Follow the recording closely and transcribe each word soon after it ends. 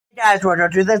Guys, welcome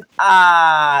to this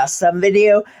awesome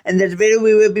video. In this video,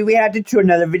 we will be reacting to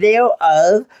another video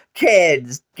of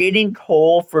kids getting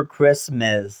coal for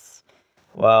Christmas.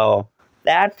 Well,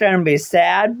 that's gonna be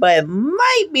sad, but it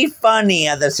might be funny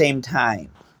at the same time.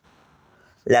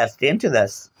 Let's get into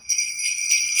this.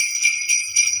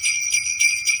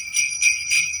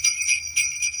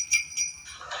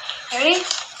 Ready?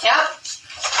 Yep.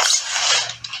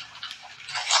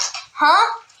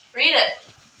 Huh? Read it.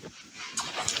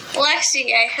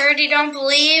 Lexi, I heard you don't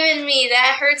believe in me.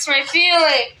 That hurts my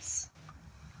feelings.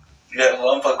 You got a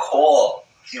lump of coal.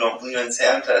 You don't believe in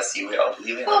Santa, see, we all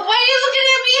believe in him. Well, what are you looking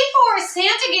at me for?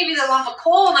 Santa gave you the lump of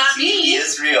coal, not me. He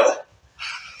is real.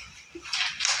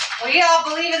 We all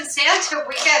believe in Santa.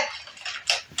 We get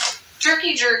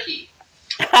jerky.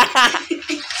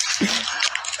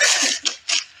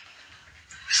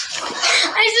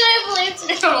 I said I believed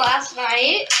in him last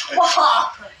night.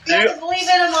 Wow. You have to believe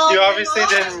in him all. You obviously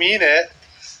didn't mean it.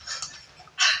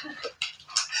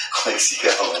 Lexi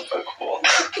got a lump of coal.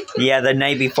 Yeah, the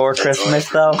night before Christmas,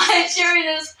 though. I'm sharing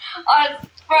this on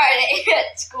Friday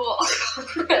at school.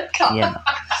 Yeah.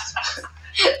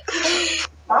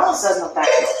 Mama says no thank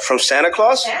you. From Santa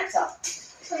Claus? Santa.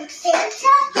 From Santa?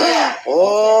 Yeah.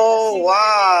 Oh,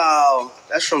 wow.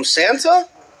 That's from Santa?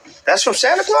 That's from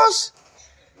Santa Claus?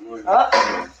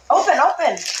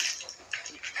 Open.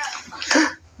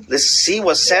 Let's see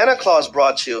what Santa Claus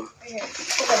brought you. Here,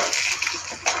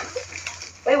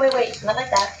 open it. Wait. Not like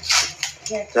that.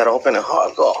 Here. Gotta open it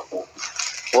hard. Go.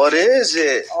 What is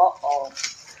it? Uh-oh.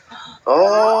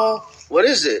 Oh, what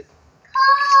is it?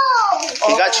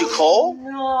 He got you coal?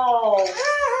 No.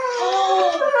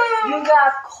 You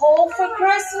got coal for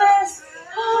Christmas?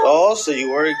 Oh, so you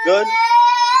worried good?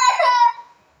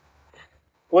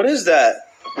 What is that?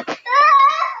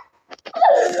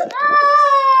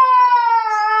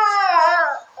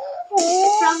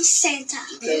 From Santa.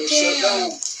 Okay, shut down.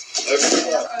 Take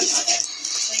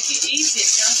it easy. It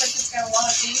sounds like it's got a lot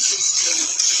of pieces to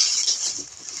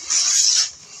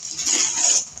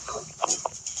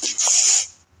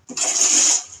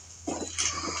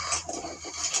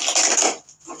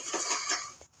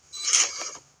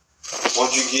it.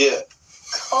 What'd you get?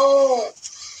 Coal.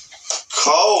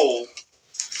 Coal?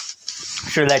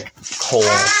 Sure, like coal.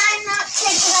 I'm not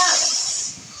taking up.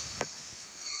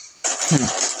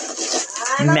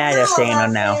 Mad at Santa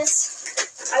now.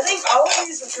 I think all of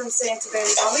these are from Santa,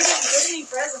 baby. Mommy didn't get any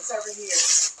presents over here.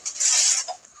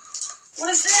 What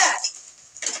is that?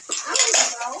 I don't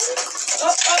know.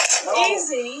 Oh,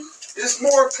 easy. It's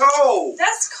more coal.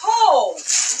 That's coal.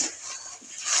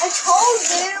 I told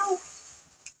you.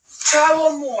 Try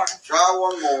one more. Try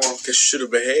one more. Guess should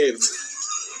have behaved.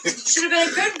 Should have been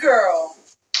a good girl.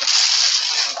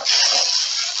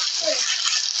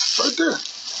 Right there.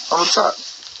 On the top.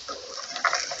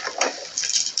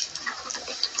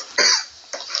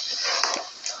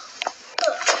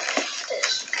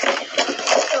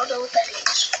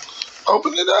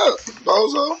 Open it up,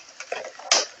 bozo.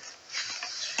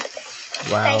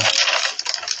 Wow.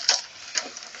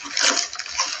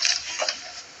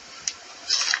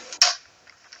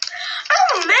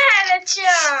 I'm mad at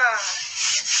you.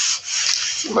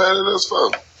 You mad at us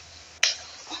for?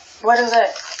 What is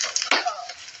it?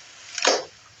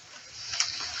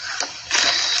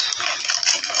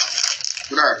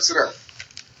 Sit down.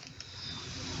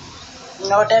 You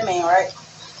know what that mean, right?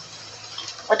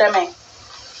 What that mean?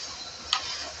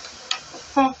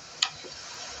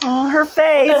 Oh, her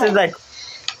face is like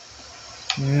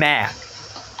mad.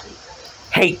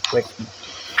 Hate with me.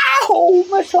 Ow,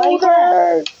 my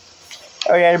shoulder.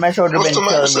 Oh yeah, my shoulder been killing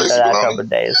me for the last couple of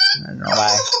days. I don't know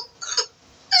why.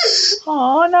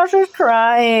 Oh, now she's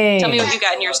crying. Tell me what you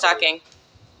got in your stocking.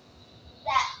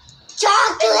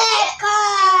 Chocolate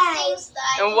guys.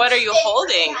 And what are you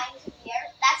holding?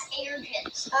 That's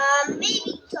arrogance.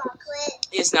 Maybe chocolate.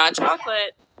 It's not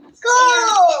chocolate.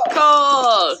 Cool.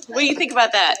 Coal. What do you think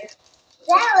about that?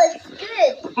 That looks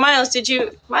good.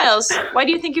 Miles, why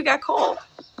do you think you got coal?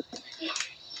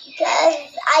 Because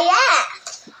I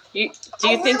asked. Do you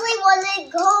I think really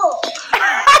wanted gold.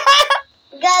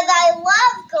 Because I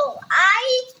love gold.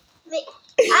 I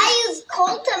use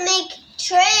coal to make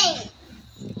trains.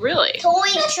 really? Toy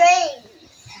trains.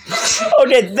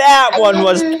 Okay, that one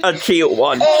was a cute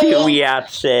one. Cute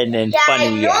reaction and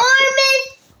funny reaction.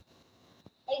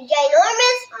 A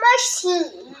ginormous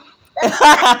machine. That's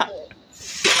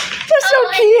That's so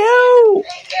cute.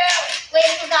 Wait,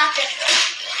 who got this one?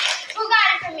 Who got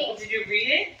it for me? Did you read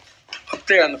it? Up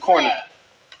there in the corner.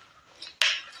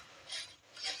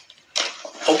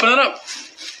 Open it up.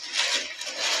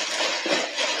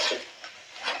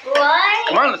 What?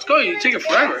 Come on, let's go. You take it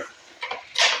forever.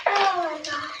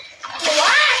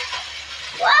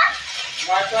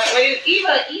 Watch. Wait,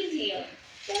 Eva, easy.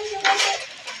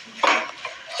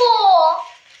 Cool.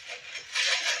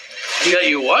 He got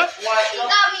you what? You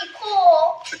got me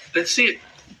cool. Let's see it.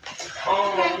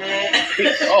 Oh, man.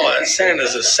 Oh, that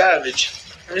Santa's a savage.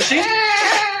 Let me see.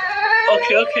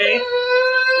 Okay.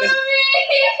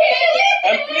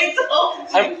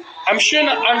 I'm sure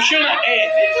not. Hey,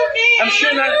 I'm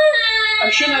sure not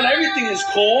everything is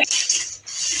cool.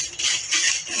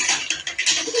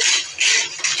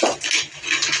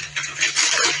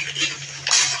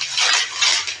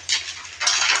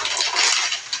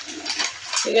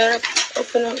 You gotta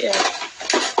open up, yeah.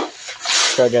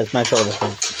 So that's my shoulder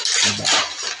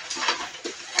thing.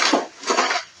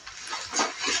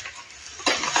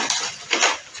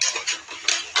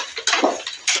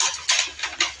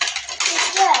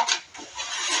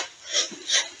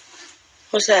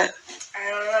 What's that? I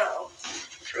don't know.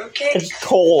 Fruitcake? It's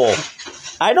coal.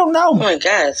 I don't Oh know. my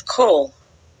god, it's cool.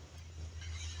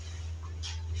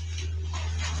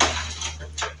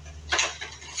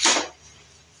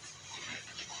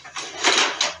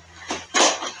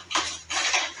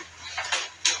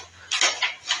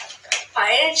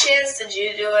 By any chance, did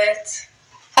you do it?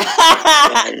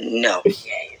 No. Yeah,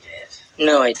 you did.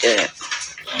 No, I didn't.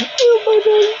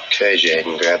 Okay,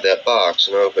 Jaden, grab that box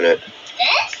and open it.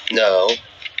 This? No,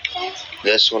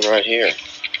 this one right here.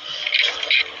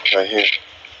 Right here.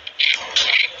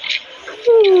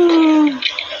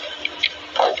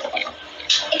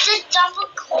 It's a double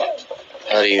cool.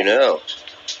 How do you know?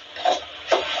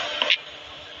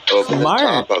 Open Smart. the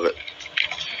top of it.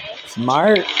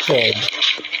 Smart kid.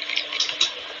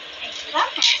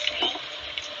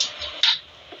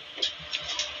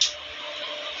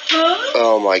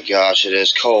 Oh my gosh, it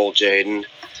is cold, Jaden.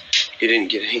 You didn't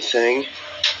get anything?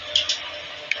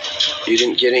 You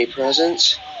didn't get any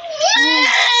presents?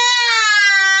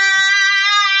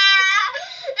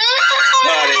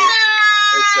 Buddy,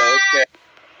 it's okay.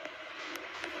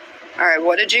 Alright,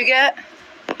 what did you get?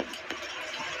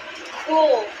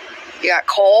 Cool. You got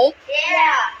coal?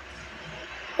 Yeah.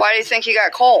 Why do you think you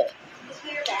got coal?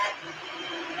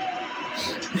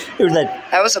 It was like,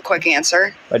 That was a quick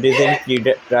answer. what do you think you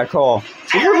did? That coal.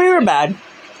 We were bad.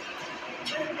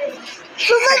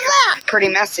 Pretty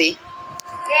messy.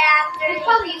 Yeah, there's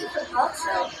probably used some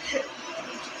also.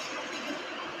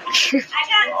 I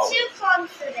got 2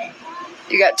 clumps of it.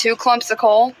 You got 2 clumps of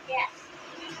coal? Yes.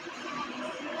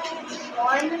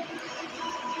 1, 2.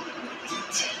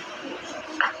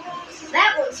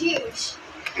 That one's huge.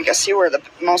 I guess you were the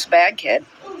most bad kid.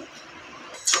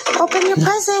 Open your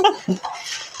present.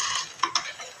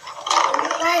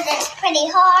 Well, that's pretty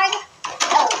hard.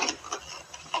 Oh,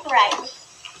 right.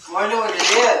 I know what it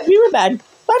is. We were bad.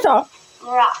 That's all.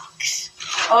 Rocks.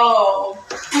 Oh.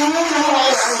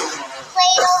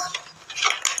 Play-Doh.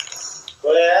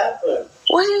 What happened?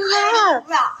 What do you have?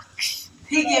 Rocks.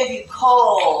 He gave you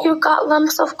coal. You got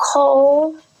lumps of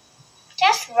coal.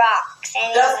 Just rocks.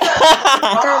 Anyway.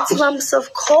 That's lumps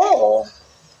of coal.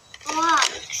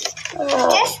 Rocks. Oh,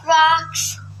 Just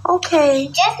rocks. okay.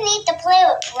 Just need to play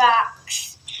with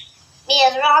rocks.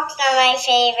 Because rocks are my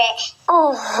favorite. I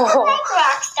Oh, like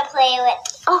rocks to play with.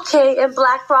 okay. And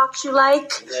black rocks you like?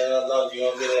 No, you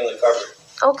won't get it in the cupboard.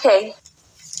 Okay.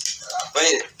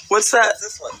 Wait, What's that?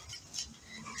 this one?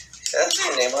 That's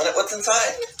your name on it. What's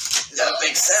inside? You got a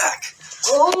big sack.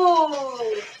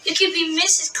 Oh, it could be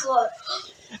Mrs. Claus.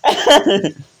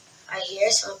 I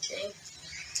hear something.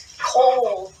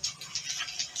 Coal.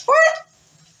 What?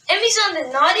 Emmy's on the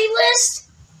naughty list?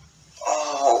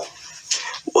 Oh,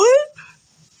 What?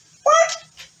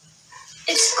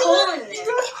 It's coal in there.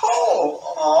 that's cold.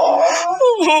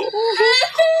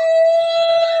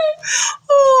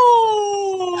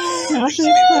 Oh. Now she's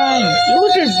crying. She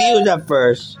was confused at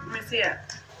first. Let me see it.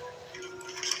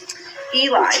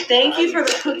 Eli, thank you for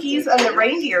the cookies and the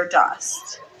reindeer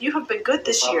dust. You have been good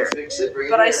this year,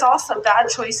 but I saw some bad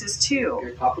choices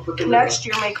too. Next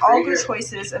year, make all good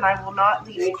choices, and I will not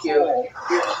leave coal.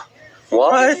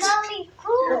 What? Mommy,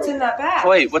 cool. What's in that bag?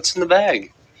 Wait, what's in the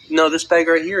bag? No, this bag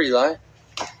right here, Eli.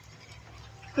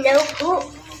 No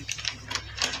cool.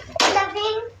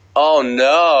 Nothing. Oh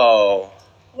no.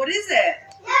 What is it?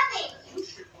 Nothing.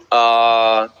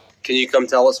 Can you come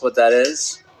tell us what that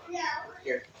is? No.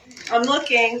 I'm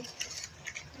looking.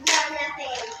 No,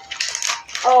 nothing.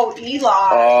 Oh, Eli.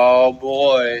 Oh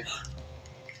boy.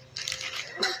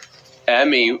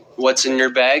 Emmy, what's in your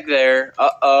bag there?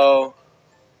 Uh-oh.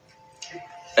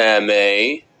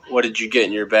 Emmy, what did you get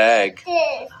in your bag?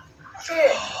 This.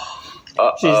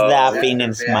 Uh-oh. She's laughing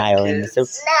and smiling. So,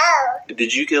 No.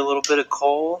 Did you get a little bit of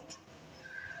coal?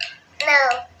 No.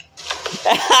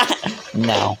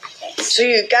 no. So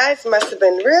you guys must have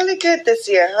been really good this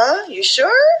year, huh? You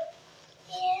sure?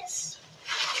 Yes.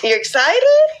 You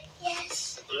excited?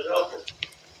 Yes.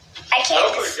 I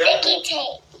can't get sticky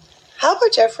tape. How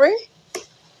about Jeffrey?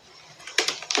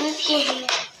 Okay.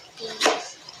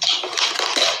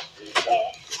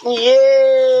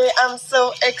 Yeah, I'm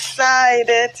so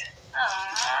excited.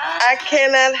 I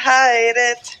cannot hide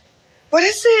it. What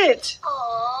is it?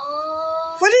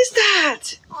 Aww. What is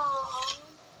that? Aww.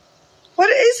 What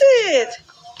is it?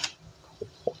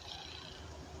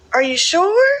 Are you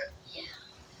sure? Yeah.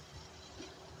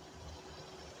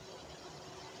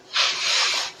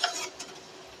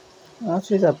 Oh,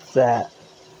 she's upset.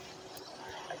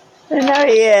 And now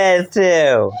he is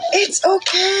too. It's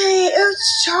okay.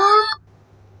 It's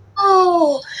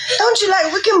charcoal. Don't you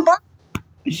like Rick and Morty?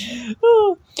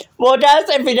 Well, guys,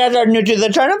 if you guys are new to the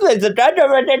channel, please subscribe. Don't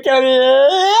forget to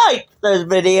like this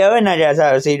video. And I guess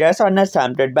I will see you guys on next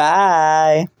time.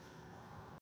 Goodbye.